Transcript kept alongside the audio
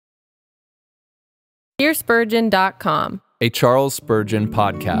HearSpurgeon.com. A Charles Spurgeon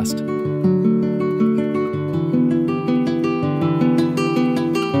podcast.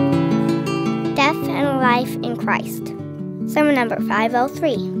 Death and Life in Christ. Sermon number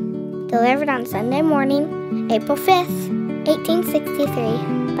 503. Delivered on Sunday morning, April 5th,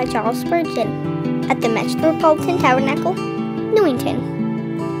 1863, by Charles Spurgeon, at the Metropolitan Tabernacle, Newington.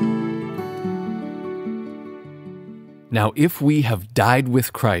 Now if we have died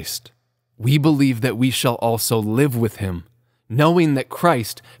with Christ, we believe that we shall also live with him, knowing that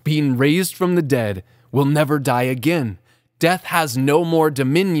Christ, being raised from the dead, will never die again. Death has no more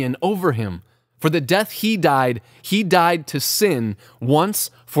dominion over him. For the death he died to sin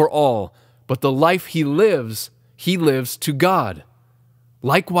once for all, but the life he lives to God.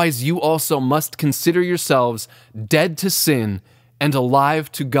 Likewise, you also must consider yourselves dead to sin and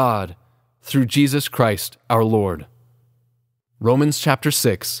alive to God through Jesus Christ our Lord. Romans chapter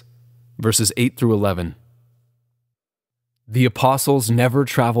 6, verses 8 through 11. The apostles never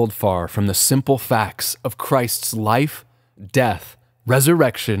traveled far from the simple facts of Christ's life, death,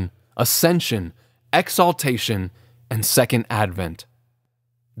 resurrection, ascension, exaltation, and second advent.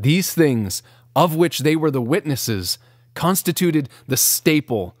 These things, of which they were the witnesses, constituted the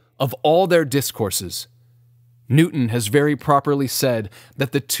staple of all their discourses. Newton has very properly said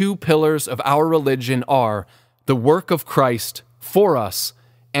that the two pillars of our religion are the work of Christ for us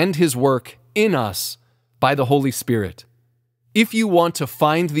and his work in us by the Holy Spirit. If you want to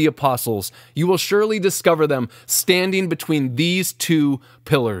find the apostles, you will surely discover them standing between these two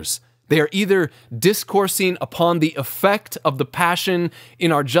pillars. They are either discoursing upon the effect of the passion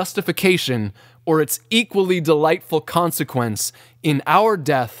in our justification or its equally delightful consequence in our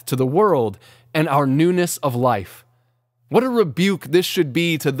death to the world and our newness of life. What a rebuke this should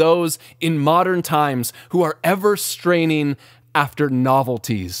be to those in modern times who are ever straining after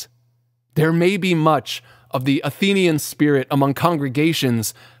novelties. There may be much of the Athenian spirit among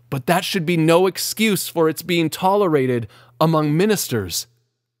congregations, but that should be no excuse for its being tolerated among ministers.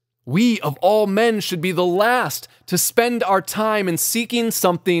 We, of all men, should be the last to spend our time in seeking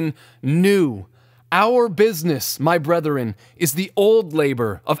something new. Our business, my brethren, is the old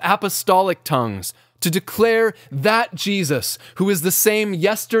labor of apostolic tongues, to declare that Jesus, who is the same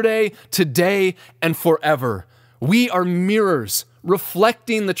yesterday, today, and forever. We are mirrors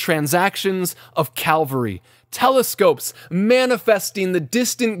reflecting the transactions of Calvary, telescopes manifesting the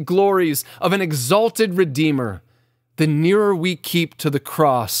distant glories of an exalted Redeemer. The nearer we keep to the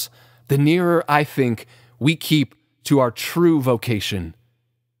cross, the nearer, I think, we keep to our true vocation.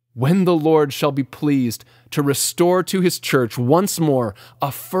 When the Lord shall be pleased to restore to his church once more a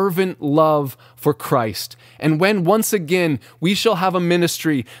fervent love for Christ, and when once again we shall have a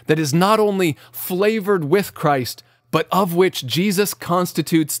ministry that is not only flavored with Christ, but of which Jesus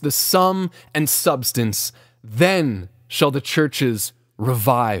constitutes the sum and substance, then shall the churches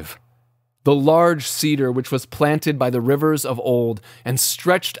revive. The large cedar which was planted by the rivers of old and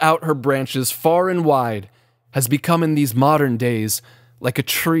stretched out her branches far and wide has become in these modern days like a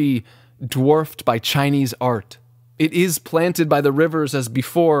tree dwarfed by Chinese art. It is planted by the rivers as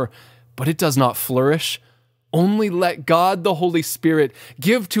before, but it does not flourish. Only let God the Holy Spirit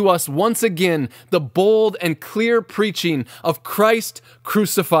give to us once again the bold and clear preaching of Christ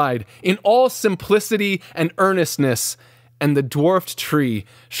crucified in all simplicity and earnestness, and the dwarfed tree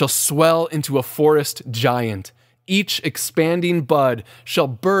shall swell into a forest giant. Each expanding bud shall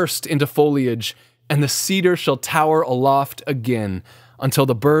burst into foliage, and the cedar shall tower aloft again, until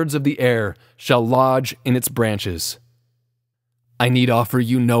the birds of the air shall lodge in its branches. I need offer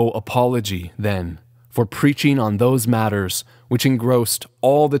you no apology, then, for preaching on those matters which engrossed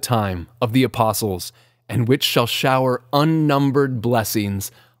all the time of the apostles, and which shall shower unnumbered blessings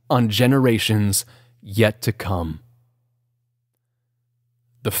on generations yet to come.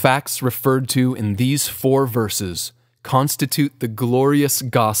 The facts referred to in these 4 verses constitute the glorious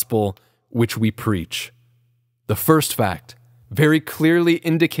gospel which we preach. The first fact, very clearly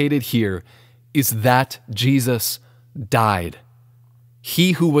indicated here, is that Jesus died.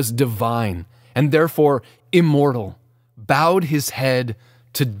 He who was divine, and therefore immortal, bowed his head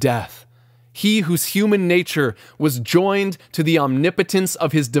to death. He whose human nature was joined to the omnipotence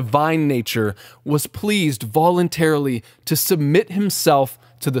of his divine nature was pleased voluntarily to submit himself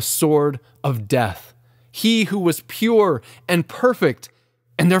to the sword of death. He who was pure and perfect,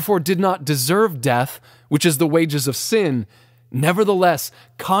 and therefore did not deserve death, which is the wages of sin, nevertheless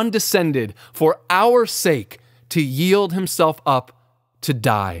condescended for our sake to yield himself up to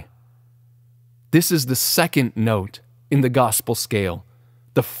die. This is the second note in the gospel scale.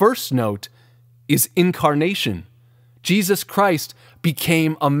 The first note is incarnation. Jesus Christ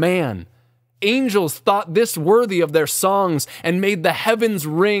became a man, Angels thought this worthy of their songs and made the heavens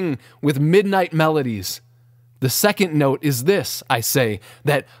ring with midnight melodies. The second note is this, I say,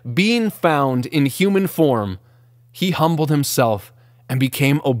 that being found in human form, he humbled himself and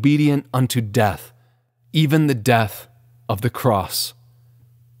became obedient unto death, even the death of the cross.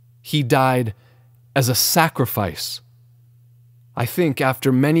 He died as a sacrifice. I think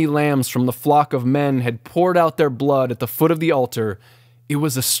after many lambs from the flock of men had poured out their blood at the foot of the altar, it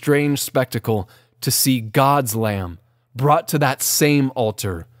was a strange spectacle to see God's lamb brought to that same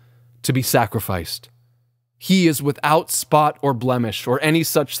altar to be sacrificed. He is without spot or blemish or any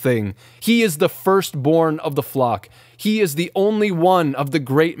such thing. He is the firstborn of the flock. He is the only one of the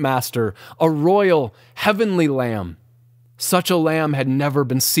great master, a royal, heavenly lamb. Such a lamb had never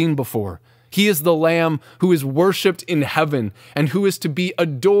been seen before. He is the lamb who is worshipped in heaven and who is to be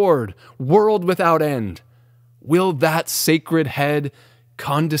adored, world without end. Will that sacred head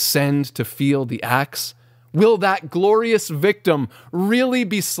condescend to feel the axe? Will that glorious victim really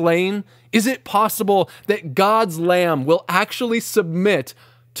be slain? Is it possible that God's lamb will actually submit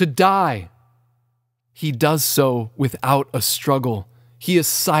to die? He does so without a struggle. He is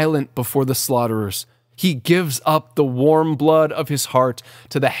silent before the slaughterers. He gives up the warm blood of his heart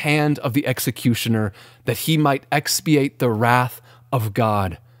to the hand of the executioner, that he might expiate the wrath of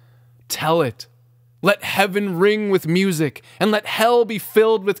God. Tell it. Let heaven ring with music, and let hell be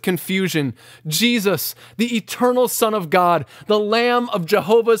filled with confusion. Jesus, the eternal Son of God, the Lamb of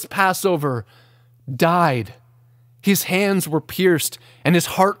Jehovah's Passover, died. His hands were pierced, and his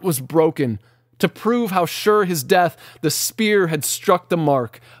heart was broken. To prove how sure his death, the spear had struck the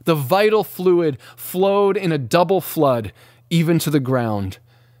mark. The vital fluid flowed in a double flood, even to the ground.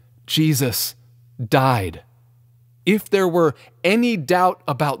 Jesus died. If there were any doubt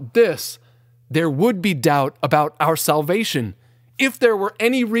about this, there would be doubt about our salvation. If there were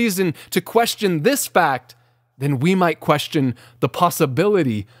any reason to question this fact, then we might question the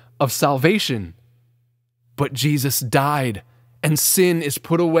possibility of salvation. But Jesus died, and sin is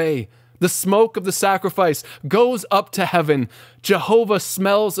put away. The smoke of the sacrifice goes up to heaven. Jehovah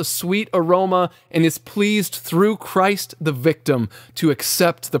smells a sweet aroma and is pleased through Christ the victim to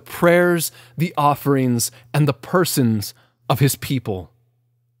accept the prayers, the offerings, and the persons of his people.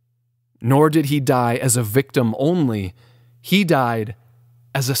 Nor did he die as a victim only. He died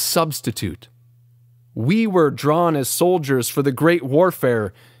as a substitute. We were drawn as soldiers for the great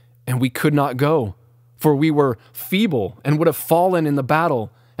warfare, and we could not go, for we were feeble and would have fallen in the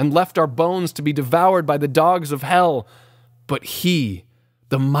battle and left our bones to be devoured by the dogs of hell. But he,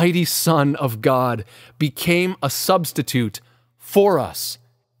 the mighty Son of God, became a substitute for us,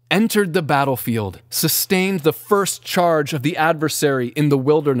 entered the battlefield, sustained the first charge of the adversary in the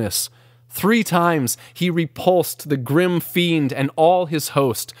wilderness. 3 times he repulsed the grim fiend and all his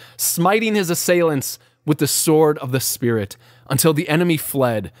host, smiting his assailants with the sword of the Spirit, until the enemy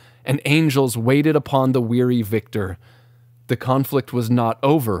fled and angels waited upon the weary victor. The conflict was not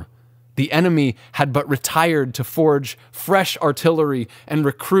over. The enemy had but retired to forge fresh artillery and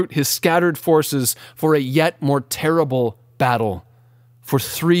recruit his scattered forces for a yet more terrible battle. For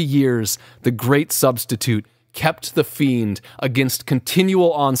 3 years, the great substitute kept the fiend against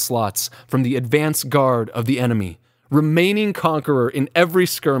continual onslaughts from the advance guard of the enemy, remaining conqueror in every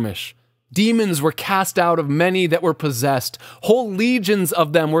skirmish. Demons were cast out of many that were possessed. Whole legions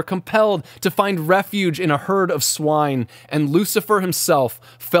of them were compelled to find refuge in a herd of swine, and Lucifer himself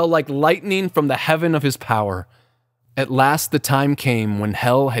fell like lightning from the heaven of his power. At last the time came when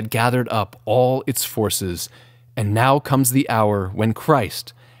hell had gathered up all its forces, and now comes the hour when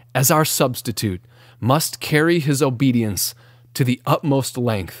Christ, as our substitute, must carry his obedience to the utmost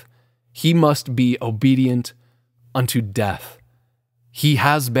length. He must be obedient unto death. He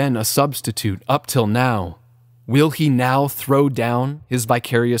has been a substitute up till now. Will he now throw down his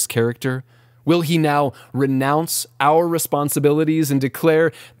vicarious character? Will he now renounce our responsibilities and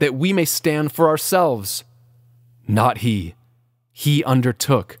declare that we may stand for ourselves? Not he. He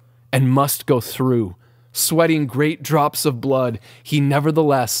undertook and must go through. Sweating great drops of blood, he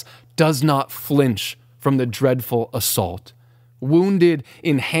nevertheless does not flinch from the dreadful assault. Wounded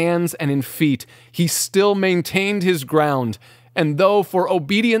in hands and in feet, he still maintained his ground, and though for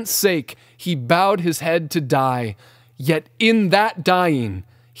obedience' sake he bowed his head to die, yet in that dying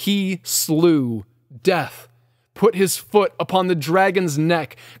he slew death, put his foot upon the dragon's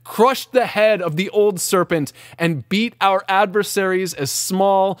neck, crushed the head of the old serpent, and beat our adversaries as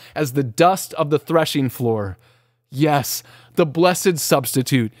small as the dust of the threshing floor. Yes, the blessed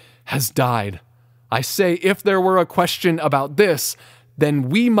substitute has died. I say, if there were a question about this, then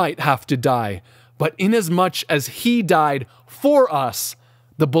we might have to die. But inasmuch as he died for us,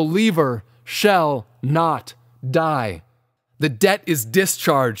 the believer shall not die. The debt is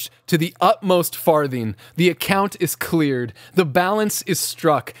discharged to the utmost farthing. The account is cleared. The balance is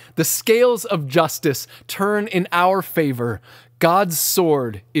struck. The scales of justice turn in our favor. God's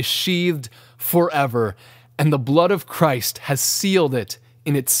sword is sheathed forever, and the blood of Christ has sealed it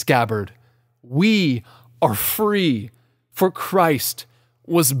in its scabbard. We are free, for Christ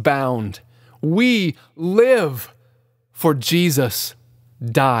was bound. We live, for Jesus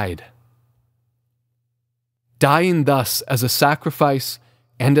died. Dying thus as a sacrifice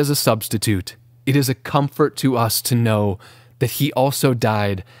and as a substitute, it is a comfort to us to know that he also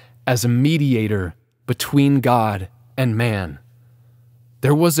died as a mediator between God and man.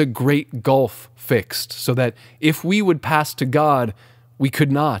 There was a great gulf fixed, so that if we would pass to God, we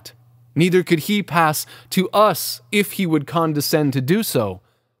could not. Neither could he pass to us if he would condescend to do so.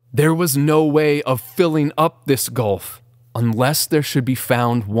 There was no way of filling up this gulf unless there should be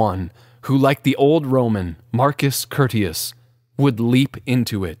found one who, like the old Roman Marcus Curtius, would leap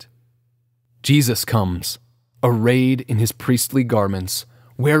into it. Jesus comes, arrayed in his priestly garments,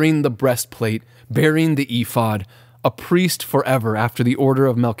 wearing the breastplate, bearing the ephod, a priest forever after the order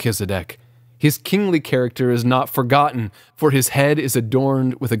of Melchizedek. His kingly character is not forgotten, for his head is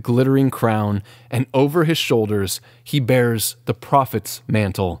adorned with a glittering crown, and over his shoulders he bears the prophet's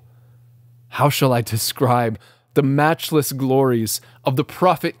mantle. How shall I describe the matchless glories of the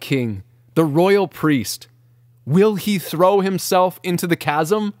prophet king, the royal priest? Will he throw himself into the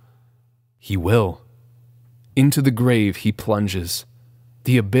chasm? He will. Into the grave he plunges.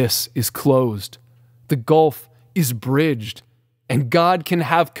 The abyss is closed. The gulf is bridged, and God can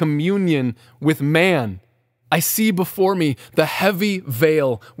have communion with man. I see before me the heavy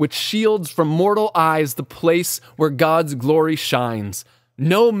veil which shields from mortal eyes the place where God's glory shines.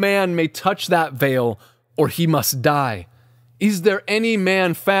 No man may touch that veil, or he must die. Is there any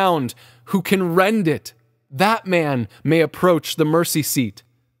man found who can rend it? That man may approach the mercy seat.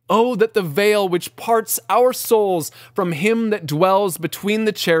 Oh, that the veil which parts our souls from him that dwells between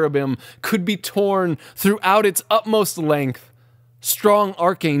the cherubim could be torn throughout its utmost length. Strong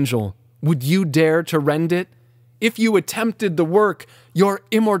archangel, would you dare to rend it? If you attempted the work, your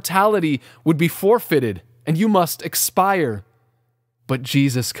immortality would be forfeited, and you must expire. But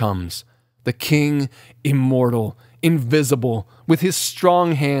Jesus comes, the King immortal, invisible. With his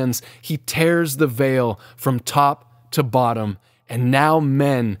strong hands, he tears the veil from top to bottom, and now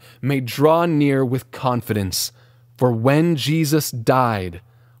men may draw near with confidence. For when Jesus died,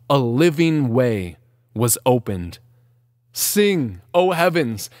 a living way was opened. Sing, O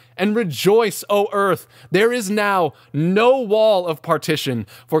heavens, and rejoice, O earth. There is now no wall of partition,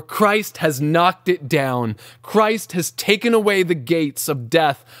 for Christ has knocked it down. Christ has taken away the gates of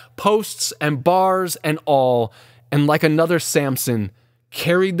death, posts and bars and all, and like another Samson,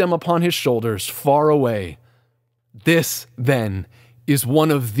 carried them upon his shoulders far away. This, then, is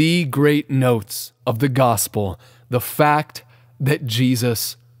one of the great notes of the gospel, the fact that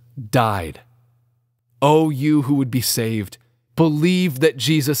Jesus died. Oh, you who would be saved, believe that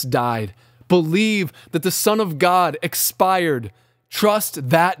Jesus died. Believe that the Son of God expired. Trust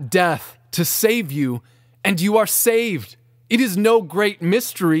that death to save you, and you are saved. It is no great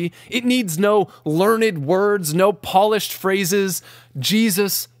mystery. It needs no learned words, no polished phrases.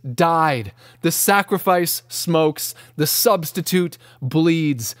 Jesus died. The sacrifice smokes. The substitute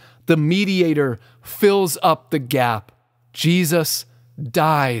bleeds. The mediator fills up the gap. Jesus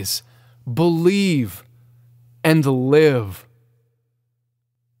dies. Believe and live.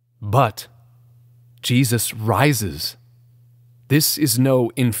 But Jesus rises. This is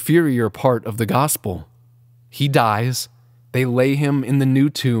no inferior part of the gospel. He dies. They lay him in the new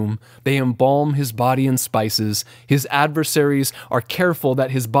tomb. They embalm his body in spices. His adversaries are careful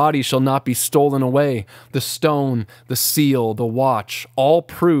that his body shall not be stolen away. The stone, the seal, the watch, all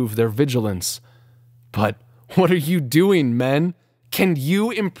prove their vigilance. But what are you doing, men? Can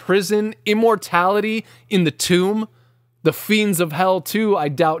you imprison immortality in the tomb? The fiends of hell, too, I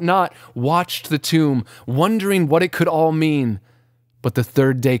doubt not, watched the tomb, wondering what it could all mean. But the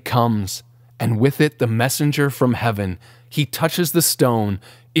third day comes, and with it the messenger from heaven. He touches the stone,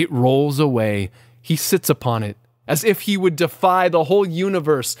 it rolls away. He sits upon it, as if he would defy the whole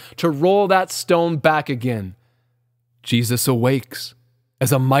universe to roll that stone back again. Jesus awakes,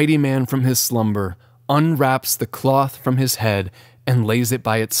 as a mighty man from his slumber, unwraps the cloth from his head and lays it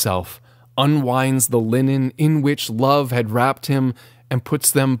by itself, unwinds the linen in which love had wrapped him, and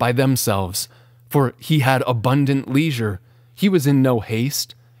puts them by themselves. For he had abundant leisure. He was in no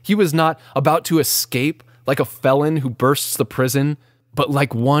haste. He was not about to escape like a felon who bursts the prison, but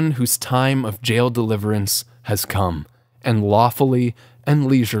like one whose time of jail deliverance has come, and lawfully and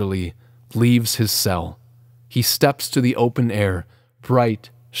leisurely leaves his cell. He steps to the open air, bright,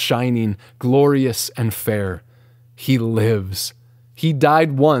 shining, glorious, and fair. He lives. He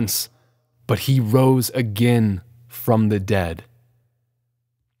died once, but he rose again from the dead.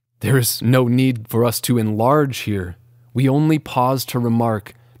 There is no need for us to enlarge here. We only pause to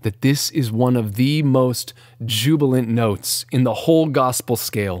remark that this is one of the most jubilant notes in the whole gospel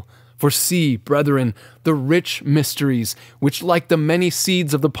scale. For see, brethren, the rich mysteries, which like the many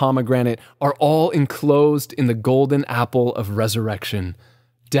seeds of the pomegranate, are all enclosed in the golden apple of resurrection.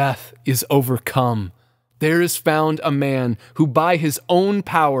 Death is overcome. There is found a man who by his own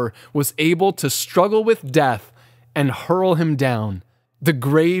power was able to struggle with death and hurl him down. The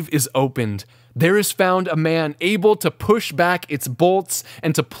grave is opened. There is found a man able to push back its bolts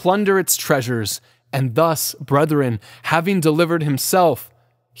and to plunder its treasures. And thus, brethren, having delivered himself,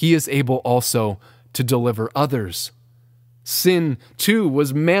 he is able also to deliver others. Sin, too,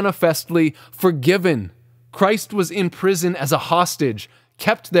 was manifestly forgiven. Christ was in prison as a hostage,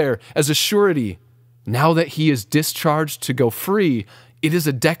 kept there as a surety. Now that he is discharged to go free, it is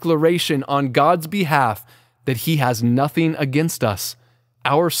a declaration on God's behalf that he has nothing against us.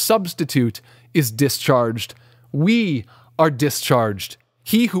 Our substitute is discharged. We are discharged.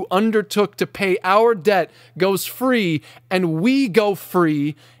 He who undertook to pay our debt goes free, and we go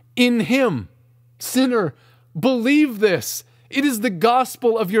free in him. Sinner, believe this. It is the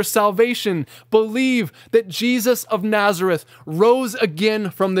gospel of your salvation. Believe that Jesus of Nazareth rose again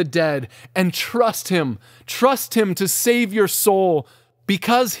from the dead, and trust him. Trust him to save your soul.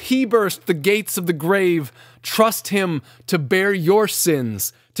 Because he burst the gates of the grave, trust him to bear your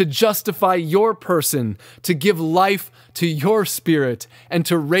sins, to justify your person, to give life to your spirit, and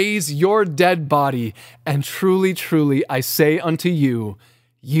to raise your dead body. And truly, truly, I say unto you,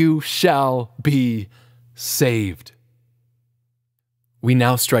 you shall be saved. We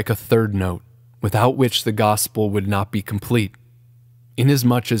now strike a third note, without which the gospel would not be complete.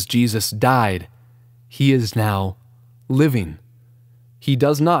 Inasmuch as Jesus died, he is now living. He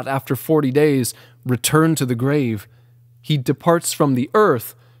does not, after 40 days, return to the grave. He departs from the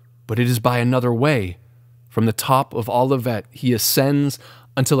earth, but it is by another way. From the top of Olivet he ascends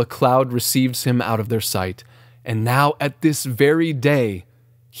until a cloud receives him out of their sight. And now at this very day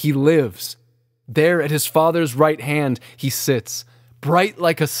he lives. There at his Father's right hand he sits, bright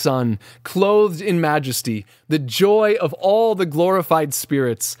like a sun, clothed in majesty, the joy of all the glorified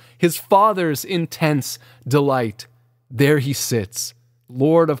spirits, his Father's intense delight. There he sits,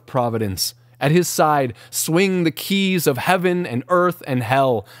 Lord of providence. At his side swing the keys of heaven and earth and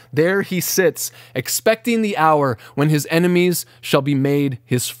hell. There he sits, expecting the hour when his enemies shall be made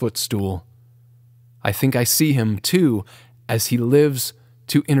his footstool. I think I see him, too, as he lives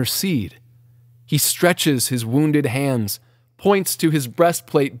to intercede. He stretches his wounded hands, points to his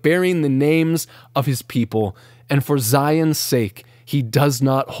breastplate bearing the names of his people, and for Zion's sake he does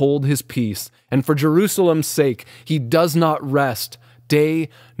not hold his peace, and for Jerusalem's sake he does not rest day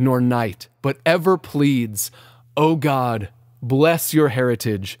nor night, but ever pleads, O God, bless your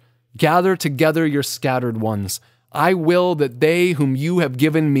heritage, gather together your scattered ones. I will that they whom you have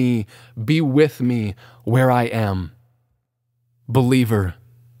given me be with me where I am. Believer,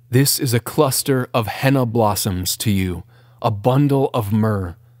 this is a cluster of henna blossoms to you, a bundle of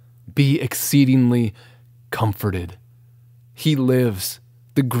myrrh. Be exceedingly comforted. He lives,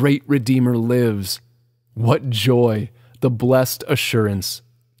 the great Redeemer lives. What joy the blessed assurance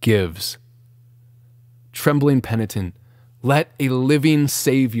gives. Trembling penitent, let a living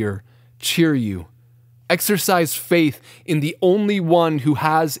Savior cheer you. Exercise faith in the only one who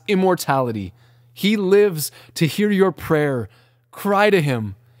has immortality. He lives to hear your prayer. Cry to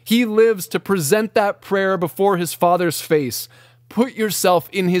him. He lives to present that prayer before his Father's face. Put yourself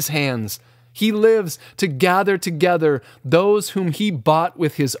in his hands. He lives to gather together those whom he bought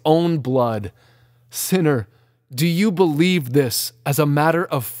with his own blood. Sinner, do you believe this as a matter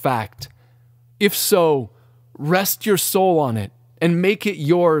of fact? If so, rest your soul on it and make it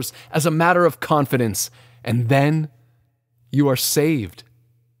yours as a matter of confidence, and then you are saved.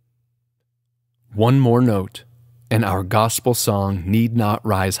 One more note, and our gospel song need not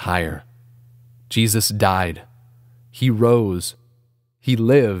rise higher. Jesus died. He rose. He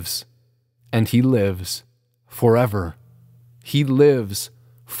lives, and he lives forever. He lives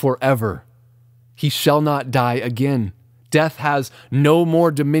forever. He shall not die again. Death has no more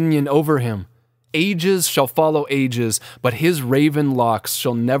dominion over him. Ages shall follow ages, but his raven locks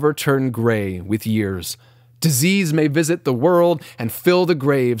shall never turn gray with years. Disease may visit the world and fill the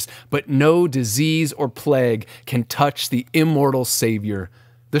graves, but no disease or plague can touch the immortal Savior.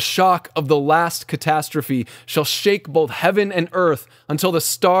 The shock of the last catastrophe shall shake both heaven and earth until the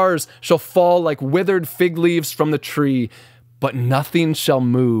stars shall fall like withered fig leaves from the tree. But nothing shall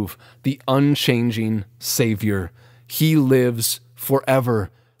move the unchanging Savior. He lives forever.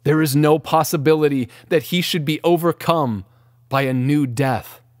 There is no possibility that he should be overcome by a new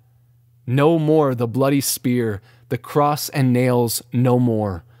death. No more the bloody spear, the cross and nails no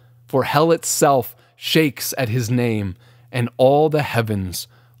more. For hell itself shakes at his name, and all the heavens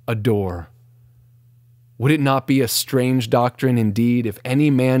adore. Would it not be a strange doctrine indeed if any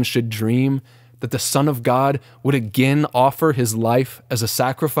man should dream that the Son of God would again offer his life as a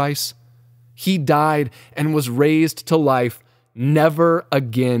sacrifice? He died and was raised to life, never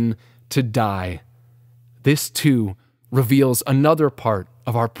again to die. This too reveals another part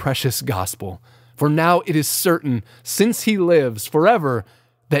of our precious gospel. For now it is certain, since he lives forever,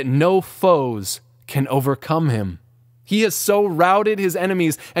 that no foes can overcome him. He has so routed his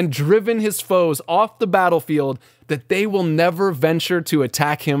enemies and driven his foes off the battlefield that they will never venture to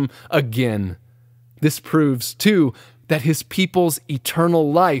attack him again. This proves, too, that his people's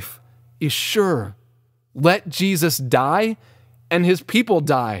eternal life is sure. Let Jesus die, and his people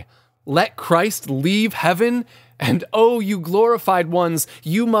die. Let Christ leave heaven, and oh, you glorified ones,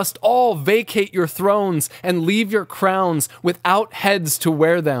 you must all vacate your thrones and leave your crowns without heads to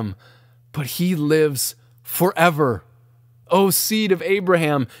wear them. But he lives forever. O seed of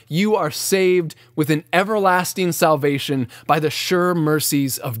Abraham, you are saved with an everlasting salvation by the sure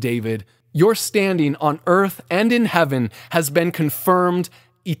mercies of David. Your standing on earth and in heaven has been confirmed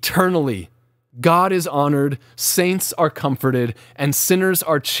eternally. God is honored, saints are comforted, and sinners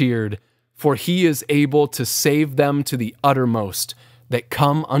are cheered, for he is able to save them to the uttermost that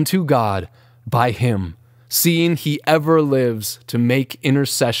come unto God by him, seeing he ever lives to make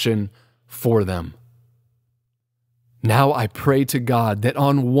intercession for them. Now I pray to God that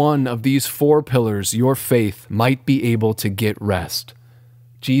on one of these four pillars your faith might be able to get rest.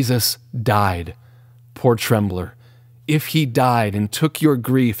 Jesus died, poor trembler. If he died and took your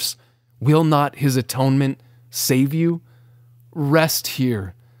griefs, will not his atonement save you? Rest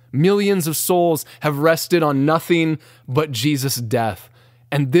here. Millions of souls have rested on nothing but Jesus' death,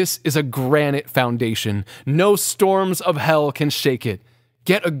 and this is a granite foundation. No storms of hell can shake it.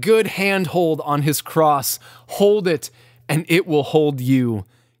 Get a good handhold on his cross. Hold it, and it will hold you.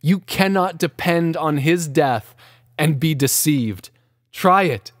 You cannot depend on his death and be deceived. Try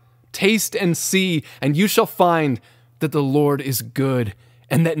it. Taste and see, and you shall find that the Lord is good,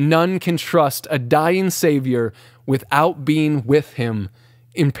 and that none can trust a dying Savior without being with him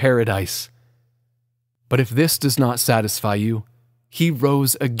in paradise. But if this does not satisfy you, he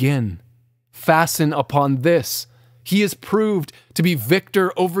rose again. Fasten upon this. He is proved to be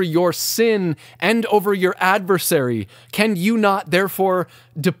victor over your sin and over your adversary. Can you not, therefore,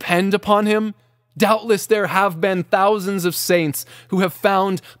 depend upon him? Doubtless there have been thousands of saints who have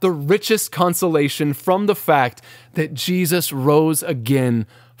found the richest consolation from the fact that Jesus rose again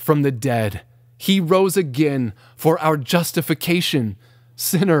from the dead. He rose again for our justification.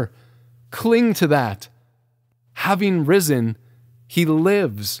 Sinner, cling to that. Having risen, he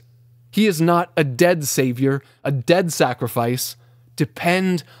lives. He is not a dead Savior, a dead sacrifice.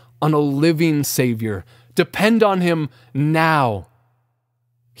 Depend on a living Savior. Depend on him now.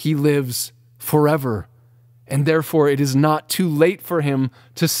 He lives forever, and therefore it is not too late for him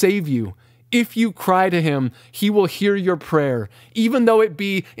to save you. If you cry to him, he will hear your prayer, even though it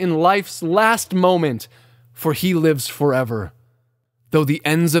be in life's last moment, for he lives forever. Though the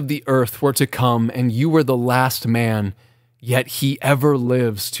ends of the earth were to come and you were the last man, yet he ever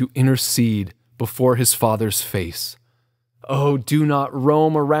lives to intercede before his Father's face. Oh, do not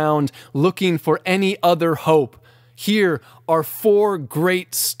roam around looking for any other hope. Here are four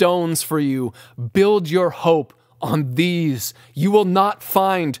great stones for you. Build your hope on these. You will not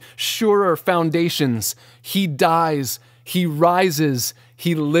find surer foundations. He dies, he rises,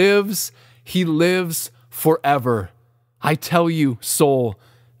 he lives forever. I tell you, soul,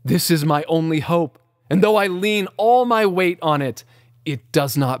 this is my only hope. And though I lean all my weight on it, it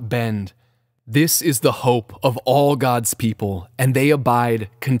does not bend. This is the hope of all God's people, and they abide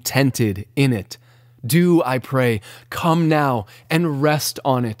contented in it. Do, I pray, come now and rest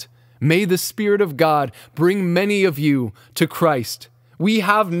on it. May the Spirit of God bring many of you to Christ. We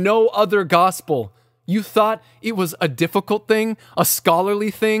have no other gospel. You thought it was a difficult thing, a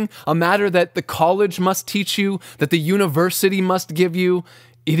scholarly thing, a matter that the college must teach you, that the university must give you.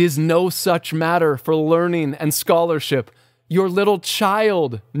 It is no such matter for learning and scholarship. Your little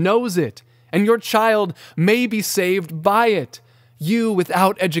child knows it, and your child may be saved by it. You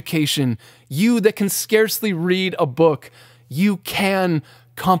without education, you that can scarcely read a book, you can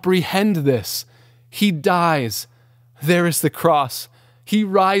comprehend this. He dies. There is the cross. He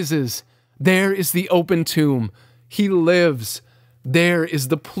rises. There is the open tomb. He lives. There is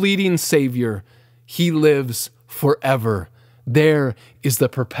the pleading Savior. He lives forever. There is the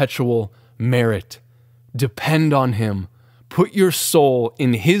perpetual merit. Depend on him. Put your soul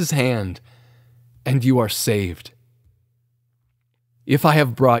in his hand, and you are saved. If I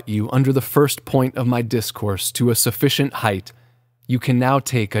have brought you under the first point of my discourse to a sufficient height, you can now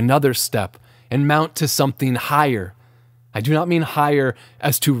take another step and mount to something higher. I do not mean higher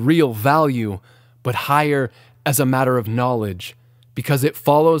as to real value, but higher as a matter of knowledge, because it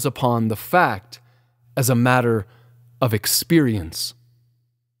follows upon the fact as a matter of experience.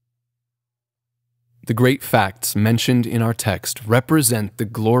 The great facts mentioned in our text represent the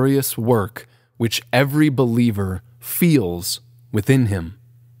glorious work which every believer feels within him.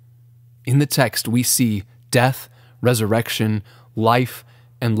 In the text, we see death, resurrection, life,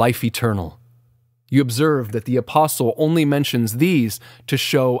 and life eternal. You observe that the apostle only mentions these to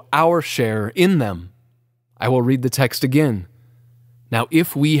show our share in them. I will read the text again. Now,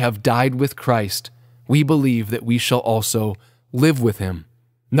 if we have died with Christ, we believe that we shall also live with him,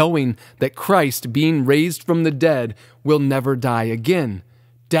 knowing that Christ, being raised from the dead, will never die again.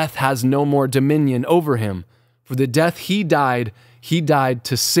 Death has no more dominion over him. For the death he died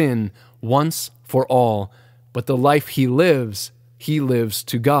to sin once for all, but the life he lives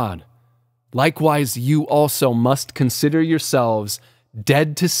to God. Likewise, you also must consider yourselves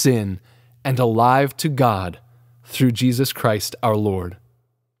dead to sin and alive to God through Jesus Christ our Lord.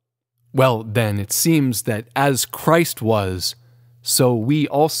 Well, then, it seems that as Christ was, so we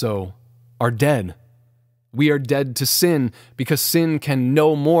also are dead. We are dead to sin because sin can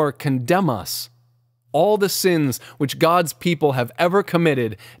no more condemn us. All the sins which God's people have ever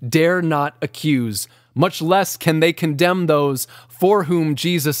committed dare not accuse, much less can they condemn those for whom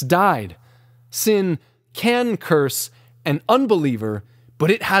Jesus died. Sin can curse an unbeliever,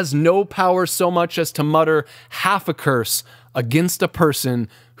 but it has no power so much as to mutter half a curse against a person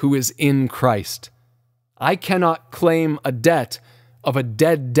who is in Christ. I cannot claim a debt of a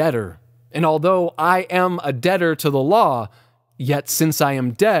dead debtor, and although I am a debtor to the law, yet since I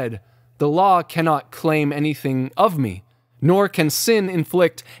am dead, the law cannot claim anything of me, nor can sin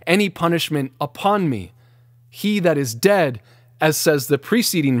inflict any punishment upon me. He that is dead, as says the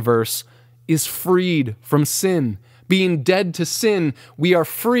preceding verse, is freed from sin. Being dead to sin, we are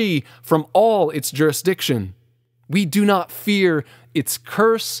free from all its jurisdiction. We do not fear its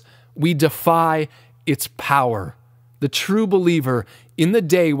curse, we defy its power. The true believer, in the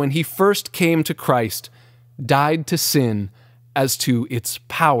day when he first came to Christ, died to sin as to its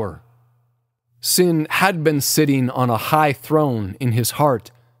power. Sin had been sitting on a high throne in his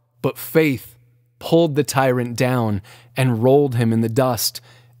heart, but faith pulled the tyrant down and rolled him in the dust,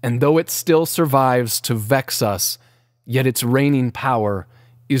 and though it still survives to vex us, yet its reigning power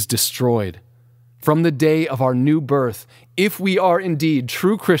is destroyed. From the day of our new birth, if we are indeed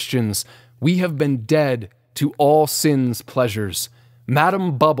true Christians, we have been dead to all sin's pleasures.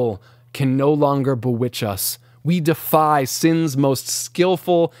 Madam Bubble can no longer bewitch us. We defy sin's most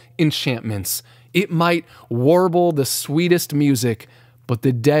skillful enchantments. It might warble the sweetest music, but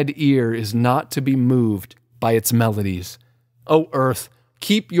the dead ear is not to be moved by its melodies. O earth,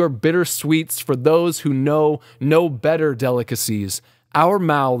 keep your bitter sweets for those who know no better delicacies. Our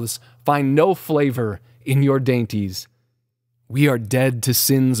mouths find no flavor in your dainties. We are dead to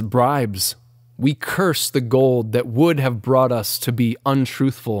sin's bribes. We curse the gold that would have brought us to be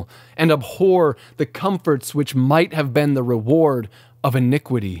untruthful, and abhor the comforts which might have been the reward of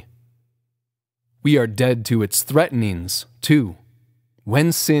iniquity. We are dead to its threatenings, too.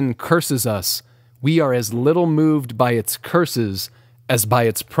 When sin curses us, we are as little moved by its curses as by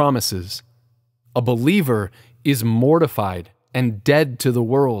its promises. A believer is mortified and dead to the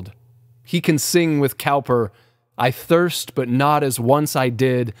world. He can sing with Cowper, "I thirst, but not as once I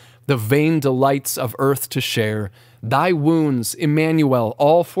did, the vain delights of earth to share. Thy wounds, Emmanuel,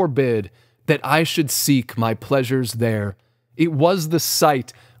 all forbid that I should seek my pleasures there. It was the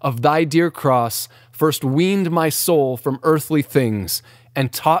sight of thy dear cross first weaned my soul from earthly things,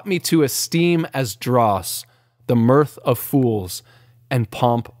 and taught me to esteem as dross the mirth of fools and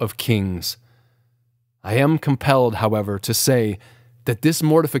pomp of kings." I am compelled, however, to say that this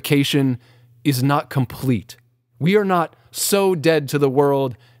mortification is not complete. We are not so dead to the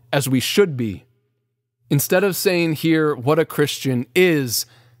world as we should be. Instead of saying here what a Christian is,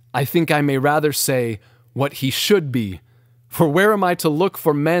 I think I may rather say what he should be. For where am I to look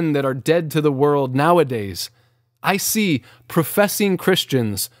for men that are dead to the world nowadays? I see professing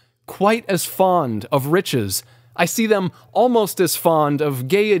Christians quite as fond of riches I see them almost as fond of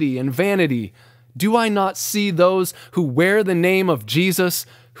gaiety and vanity. Do I not see those who wear the name of Jesus,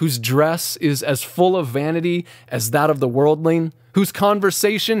 whose dress is as full of vanity as that of the worldling, whose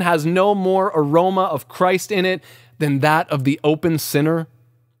conversation has no more aroma of Christ in it than that of the open sinner?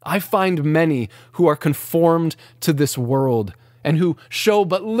 I find many who are conformed to this world and who show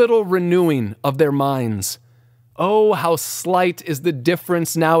but little renewing of their minds. Oh, how slight is the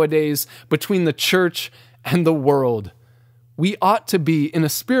difference nowadays between the church and the world. We ought to be, in a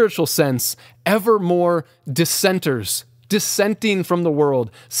spiritual sense, ever more dissenters, dissenting from the world,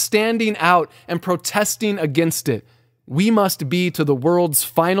 standing out and protesting against it. We must be to the world's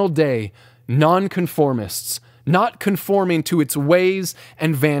final day nonconformists, not conforming to its ways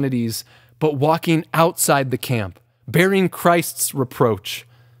and vanities, but walking outside the camp, bearing Christ's reproach.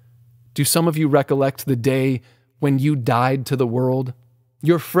 Do some of you recollect the day when you died to the world?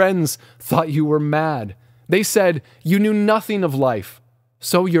 Your friends thought you were mad. They said you knew nothing of life.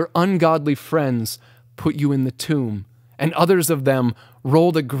 So your ungodly friends put you in the tomb, and others of them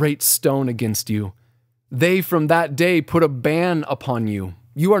rolled a great stone against you. They from that day put a ban upon you.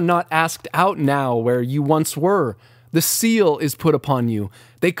 You are not asked out now where you once were. The seal is put upon you.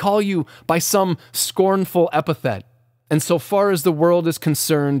 They call you by some scornful epithet. And so far as the world is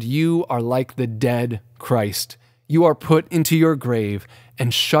concerned, you are like the dead Christ. You are put into your grave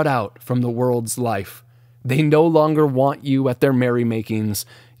and shut out from the world's life. They no longer want you at their merrymakings.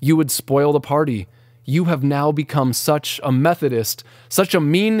 You would spoil the party. You have now become such a Methodist, such a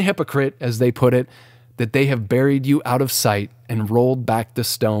mean hypocrite, as they put it, that they have buried you out of sight and rolled back the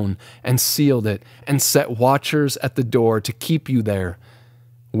stone and sealed it and set watchers at the door to keep you there.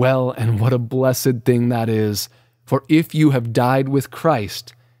 Well, and what a blessed thing that is, for if you have died with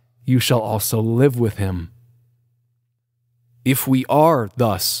Christ, you shall also live with him. If we are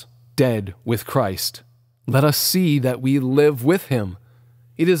thus dead with Christ, let us see that we live with him.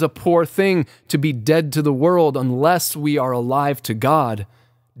 It is a poor thing to be dead to the world unless we are alive to God.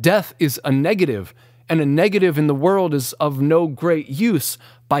 Death is a negative, and a negative in the world is of no great use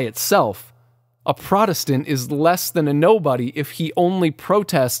by itself. A Protestant is less than a nobody if he only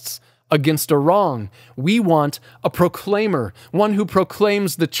protests against a wrong. We want a proclaimer, one who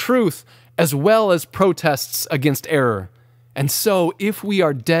proclaims the truth as well as protests against error. And so, if we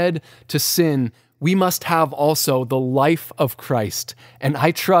are dead to sin, we must have also the life of Christ. And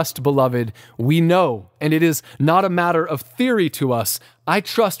I trust, beloved, we know, and it is not a matter of theory to us, I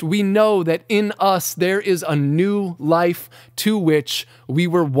trust we know that in us there is a new life to which we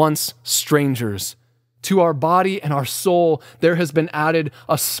were once strangers. To our body and our soul there has been added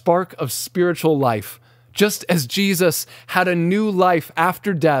a spark of spiritual life. Just as Jesus had a new life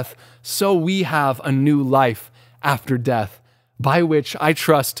after death, so we have a new life after death, by which I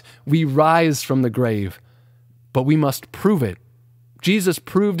trust we rise from the grave. But we must prove it. Jesus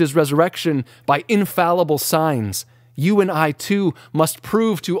proved his resurrection by infallible signs. You and I too must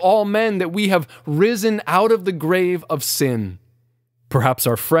prove to all men that we have risen out of the grave of sin. Perhaps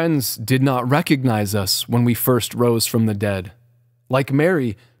our friends did not recognize us when we first rose from the dead. Like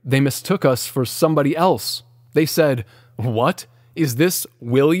Mary, they mistook us for somebody else. They said, "What? Is this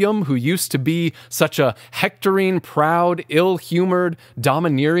William, who used to be such a hectoring, proud, ill-humored,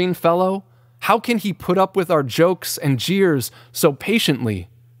 domineering fellow? How can he put up with our jokes and jeers so patiently?"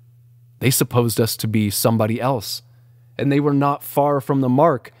 They supposed us to be somebody else, and they were not far from the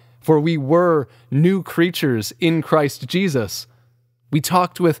mark, for we were new creatures in Christ Jesus. We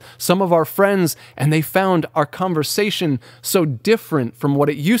talked with some of our friends, and they found our conversation so different from what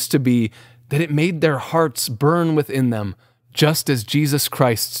it used to be that it made their hearts burn within them, just as Jesus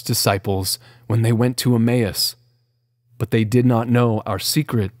Christ's disciples when they went to Emmaus. But they did not know our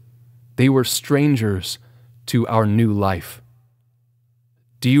secret. They were strangers to our new life.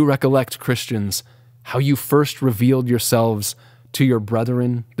 Do you recollect, Christians, how you first revealed yourselves to your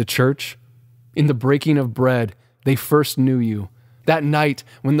brethren, the church? In the breaking of bread, they first knew you. That night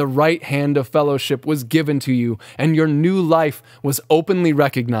when the right hand of fellowship was given to you and your new life was openly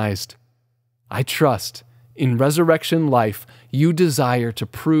recognized. I trust in resurrection life, you desire to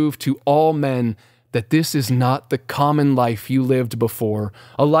prove to all men that this is not the common life you lived before,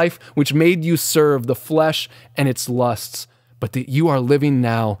 a life which made you serve the flesh and its lusts, but that you are living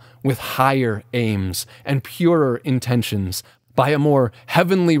now with higher aims and purer intentions, by a more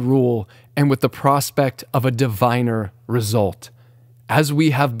heavenly rule and with the prospect of a diviner result. As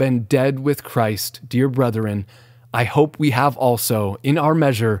we have been dead with Christ, dear brethren, I hope we have also, in our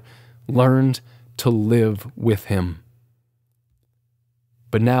measure, learned to live with him.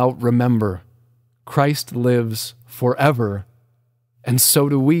 But now remember, Christ lives forever, and so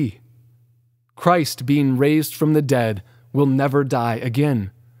do we. Christ, being raised from the dead, will never die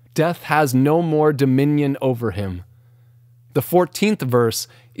again. Death has no more dominion over him. The 14th verse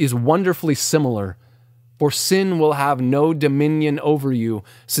is wonderfully similar. For sin will have no dominion over you,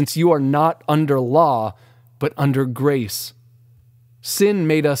 since you are not under law, but under grace. Sin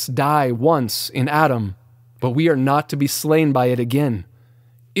made us die once in Adam, but we are not to be slain by it again.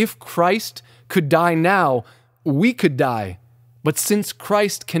 If Christ could die now, we could die. But since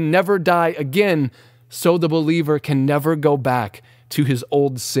Christ can never die again, so the believer can never go back to his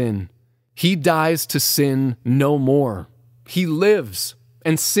old sin. He dies to sin no more. He lives,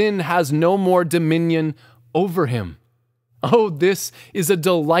 and sin has no more dominion over him. Oh, this is a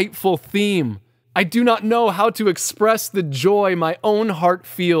delightful theme. I do not know how to express the joy my own heart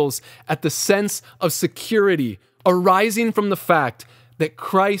feels at the sense of security arising from the fact that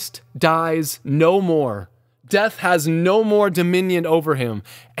Christ dies no more. Death has no more dominion over him,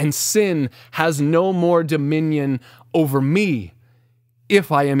 and sin has no more dominion over me if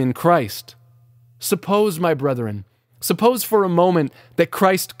I am in Christ. Suppose, my brethren, suppose for a moment that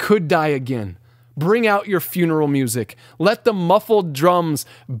Christ could die again. Bring out your funeral music. Let the muffled drums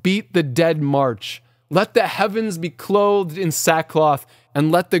beat the dead march. Let the heavens be clothed in sackcloth,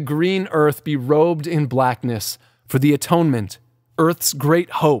 and let the green earth be robed in blackness, for the atonement, earth's great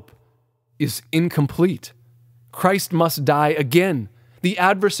hope, is incomplete. Christ must die again. The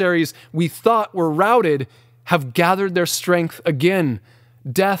adversaries we thought were routed have gathered their strength again.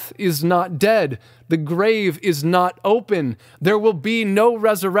 Death is not dead. The grave is not open. There will be no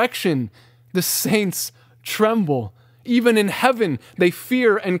resurrection. The saints tremble. Even in heaven, they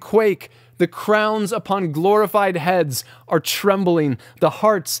fear and quake. The crowns upon glorified heads are trembling. The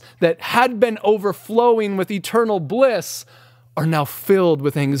hearts that had been overflowing with eternal bliss are now filled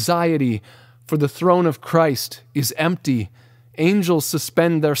with anxiety, for the throne of Christ is empty. Angels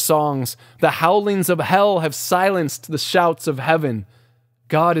suspend their songs. The howlings of hell have silenced the shouts of heaven.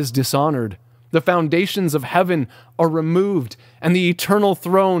 God is dishonored. The foundations of heaven are removed, and the eternal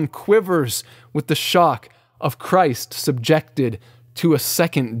throne quivers with the shock of Christ subjected to a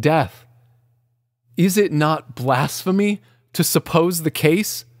second death. Is it not blasphemy to suppose the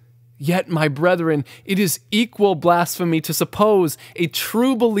case? Yet, my brethren, it is equal blasphemy to suppose a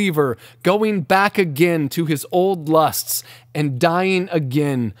true believer going back again to his old lusts and dying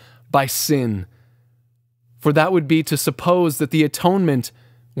again by sin. For that would be to suppose that the atonement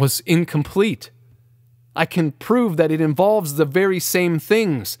was incomplete. I can prove that it involves the very same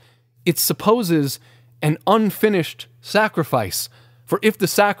things. It supposes an unfinished sacrifice. For if the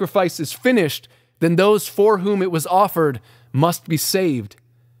sacrifice is finished, then those for whom it was offered must be saved.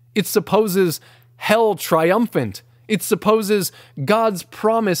 It supposes hell triumphant. It supposes God's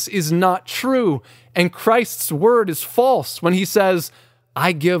promise is not true, and Christ's word is false when he says,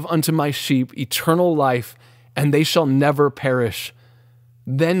 I give unto my sheep eternal life, and they shall never perish.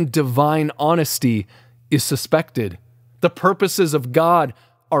 Then divine honesty is suspected. The purposes of God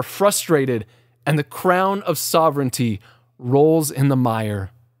are frustrated, and the crown of sovereignty rolls in the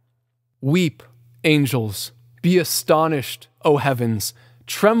mire. Weep, angels, be astonished, O heavens.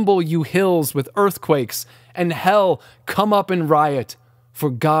 Tremble, you hills, with earthquakes, and hell come up in riot, for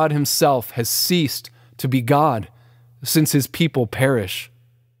God himself has ceased to be God, since his people perish.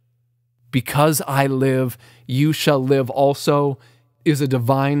 Because I live, you shall live also, is a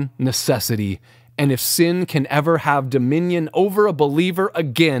divine necessity, and if sin can ever have dominion over a believer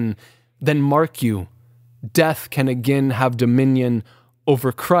again, then mark you, death can again have dominion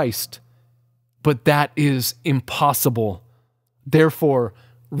over Christ. But that is impossible. Therefore,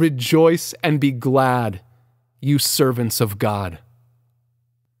 rejoice and be glad, you servants of God.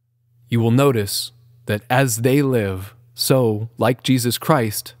 You will notice that as they live, so, like Jesus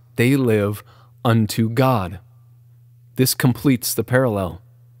Christ, they live unto God. This completes the parallel.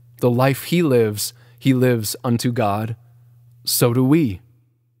 The life he lives unto God. So do we.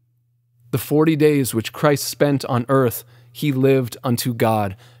 The 40 days which Christ spent on earth, he lived unto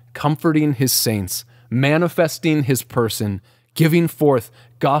God, comforting his saints, manifesting his person, giving forth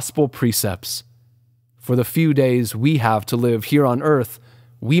gospel precepts. For the few days we have to live here on earth,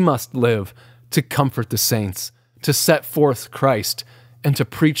 we must live to comfort the saints, to set forth Christ, and to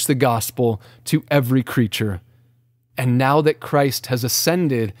preach the gospel to every creature. And now that Christ has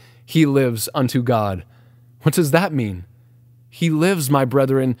ascended, he lives unto God. What does that mean? He lives, my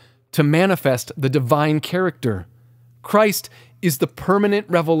brethren, to manifest the divine character. Christ is the permanent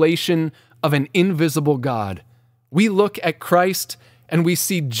revelation of an invisible God. We look at Christ and we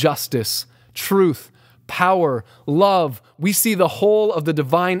see justice, truth, power, love. We see the whole of the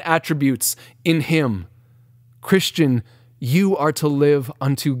divine attributes in him. Christian, you are to live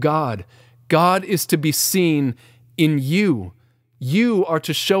unto God. God is to be seen in you. You are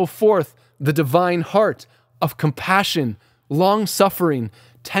to show forth the divine heart of compassion, long-suffering,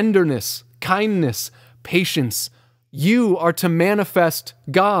 tenderness, kindness, patience. You are to manifest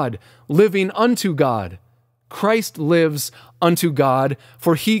God, living unto God. Christ lives unto God,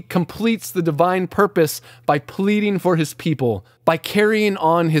 for he completes the divine purpose by pleading for his people, by carrying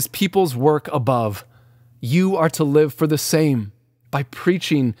on his people's work above. You are to live for the same, by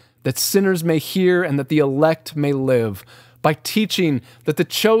preaching that sinners may hear and that the elect may live, by teaching that the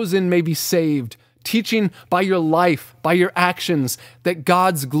chosen may be saved, teaching by your life, by your actions, that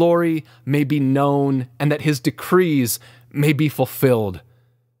God's glory may be known and that his decrees may be fulfilled.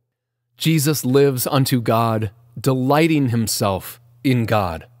 Jesus lives unto God, delighting himself in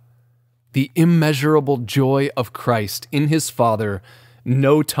God. The immeasurable joy of Christ in his Father,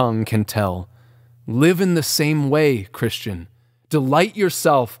 no tongue can tell. Live in the same way, Christian. Delight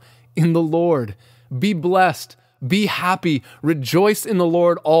yourself in the Lord. Be blessed. Be happy. Rejoice in the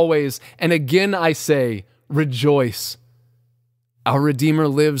Lord always. And again I say, rejoice. Our Redeemer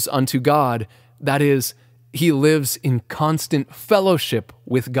lives unto God. That is, he lives in constant fellowship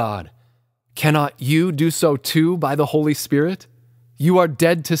with God. Cannot you do so too by the Holy Spirit? You are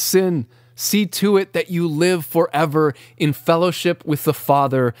dead to sin. See to it that you live forever in fellowship with the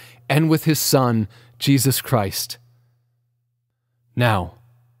Father and with his Son, Jesus Christ. Now,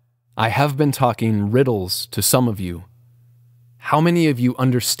 I have been talking riddles to some of you. How many of you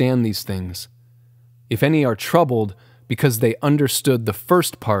understand these things? If any are troubled because they understood the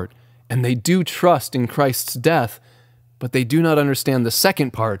first part and they do trust in Christ's death, but they do not understand the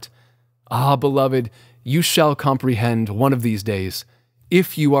second part, ah, beloved, you shall comprehend one of these days.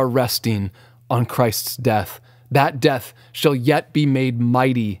 If you are resting on Christ's death, that death shall yet be made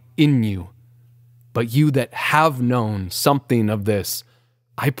mighty in you. But you that have known something of this,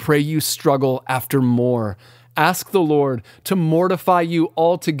 I pray you struggle after more. Ask the Lord to mortify you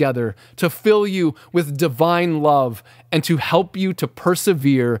altogether, to fill you with divine love, and to help you to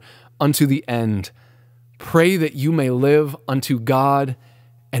persevere unto the end. Pray that you may live unto God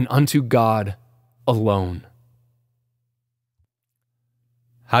and unto God alone.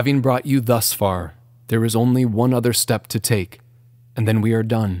 Having brought you thus far, there is only one other step to take, and then we are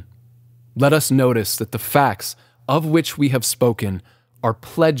done. Let us notice that the facts of which we have spoken are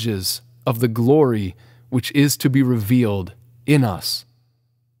pledges of the glory which is to be revealed in us.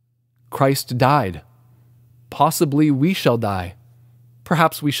 Christ died. Possibly we shall die.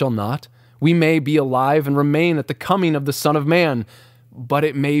 Perhaps we shall not. We may be alive and remain at the coming of the Son of Man, but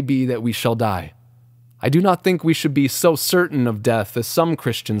it may be that we shall die. I do not think we should be so certain of death as some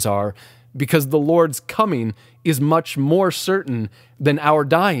Christians are, because the Lord's coming is much more certain than our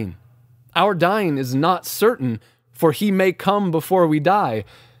dying. Our dying is not certain, for he may come before we die.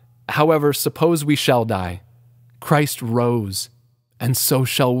 However, suppose we shall die. Christ rose, and so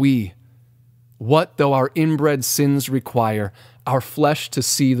shall we. What though our inbred sins require our flesh to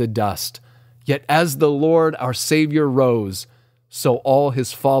see the dust? Yet as the Lord our Savior rose, so all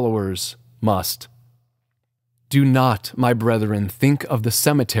his followers must. Do not, my brethren, think of the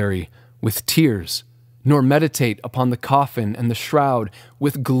cemetery with tears, nor meditate upon the coffin and the shroud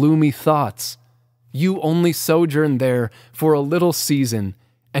with gloomy thoughts. You only sojourn there for a little season,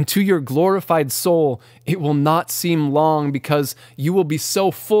 and to your glorified soul it will not seem long, because you will be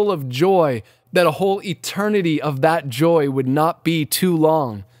so full of joy that a whole eternity of that joy would not be too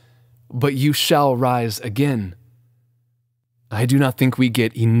long. But you shall rise again. I do not think we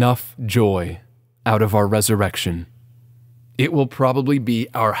get enough joy out of our resurrection. It will probably be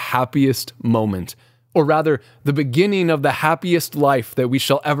our happiest moment, or rather, the beginning of the happiest life that we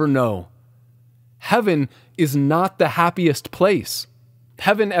shall ever know. Heaven is not the happiest place.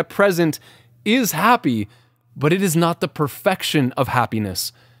 Heaven at present is happy, but it is not the perfection of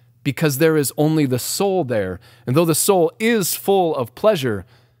happiness, because there is only the soul there, and though the soul is full of pleasure,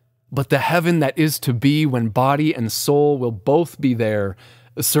 but the heaven that is to be when body and soul will both be there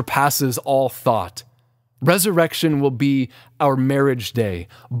surpasses all thought. Resurrection will be our marriage day.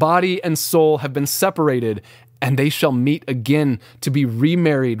 Body and soul have been separated, and they shall meet again to be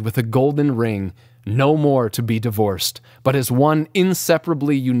remarried with a golden ring, no more to be divorced, but as one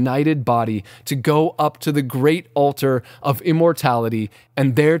inseparably united body to go up to the great altar of immortality,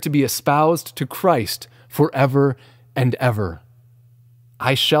 and there to be espoused to Christ forever and ever.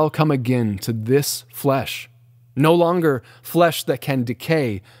 I shall come again to this flesh, no longer flesh that can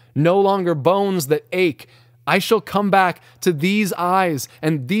decay, no longer bones that ache. I shall come back to these eyes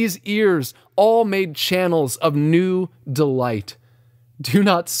and these ears, all made channels of new delight. Do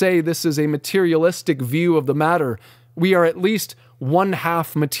not say this is a materialistic view of the matter, we are at least one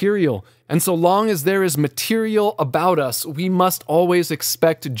half material. And so long as there is material about us, we must always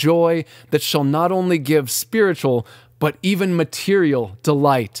expect joy that shall not only give spiritual, but even material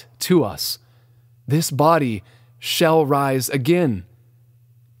delight to us. This body shall rise again.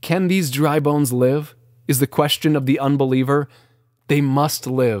 Can these dry bones live? Is the question of the unbeliever. They must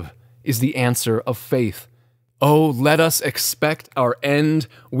live, is the answer of faith. Oh, let us expect our end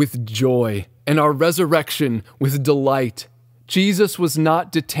with joy and our resurrection with delight. Jesus was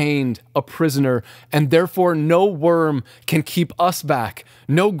not detained, a prisoner, and therefore no worm can keep us back.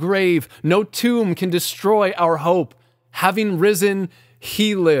 No grave, no tomb can destroy our hope. Having risen,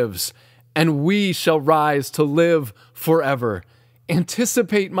 he lives, and we shall rise to live forever.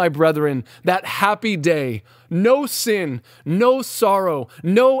 Anticipate, my brethren, that happy day. No sin, no sorrow,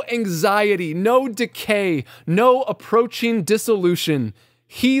 no anxiety, no decay, no approaching dissolution.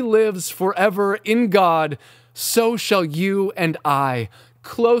 He lives forever in God. So shall you and I,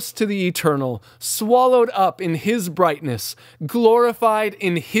 close to the eternal, swallowed up in his brightness, glorified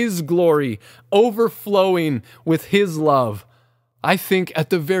in his glory, overflowing with his love. I think at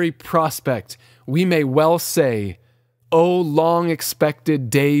the very prospect, we may well say, O long expected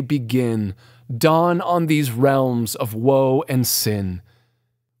day begin, dawn on these realms of woe and sin.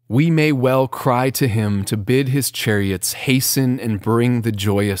 We may well cry to him to bid his chariots hasten and bring the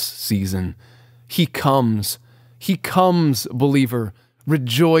joyous season. He comes, believer.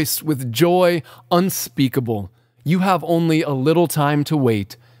 Rejoice with joy unspeakable. You have only a little time to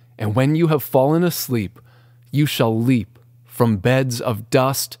wait, and when you have fallen asleep, you shall leap from beds of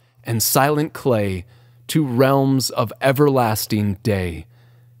dust and silent clay to realms of everlasting day.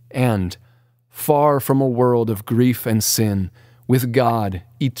 And, far from a world of grief and sin, with God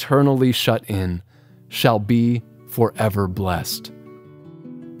eternally shut in, shall be forever blessed.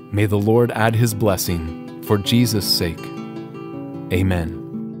 May the Lord add his blessing for Jesus' sake. Amen.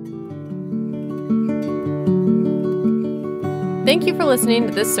 Thank you for listening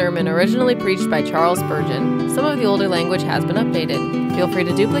to this sermon originally preached by Charles Spurgeon. Some of the older language has been updated. Feel free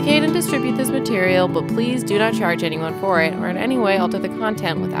to duplicate and distribute this material, but please do not charge anyone for it or in any way alter the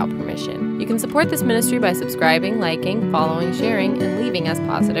content without permission. You can support this ministry by subscribing, liking, following, sharing, and leaving us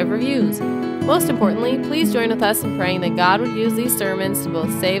positive reviews. Most importantly, please join with us in praying that God would use these sermons to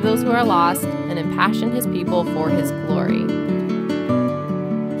both save those who are lost and impassion his people for his glory.